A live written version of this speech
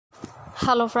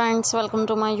Hello friends, welcome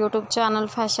to my YouTube channel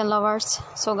Fashion Lovers.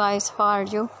 So guys, how are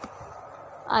you?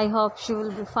 I hope you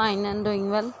will be fine and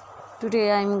doing well. Today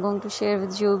I am going to share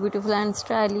with you beautiful and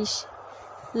stylish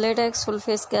latex full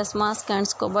face gas mask and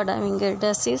scuba diving gear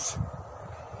dresses.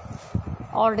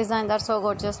 All designs are so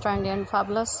gorgeous, trendy and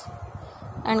fabulous.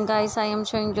 And guys, I am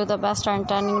showing you the best and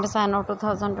trending design of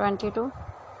 2022.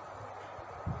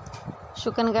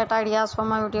 You can get ideas from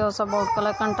my videos about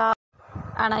color contrast,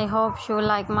 and I hope you will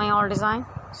like my all design.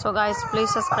 So guys,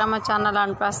 please subscribe my channel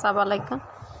and press the bell icon.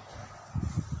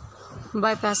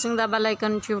 By pressing the bell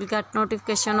icon, you will get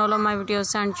notification all of my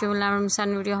videos and you will never miss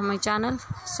any video on my channel.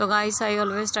 So guys, I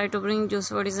always try to bring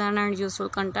useful design and useful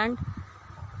content.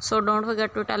 So don't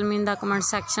forget to tell me in the comment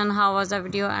section how was the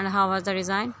video and how was the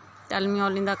design. Tell me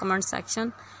all in the comment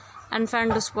section. And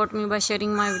friends, do support me by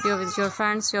sharing my video with your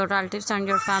friends, your relatives and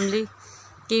your family.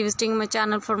 Keep visiting my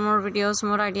channel for more videos,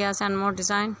 more ideas and more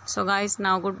design. So guys,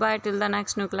 now goodbye till the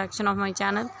next new collection of my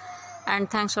channel, and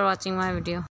thanks for watching my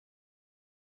video.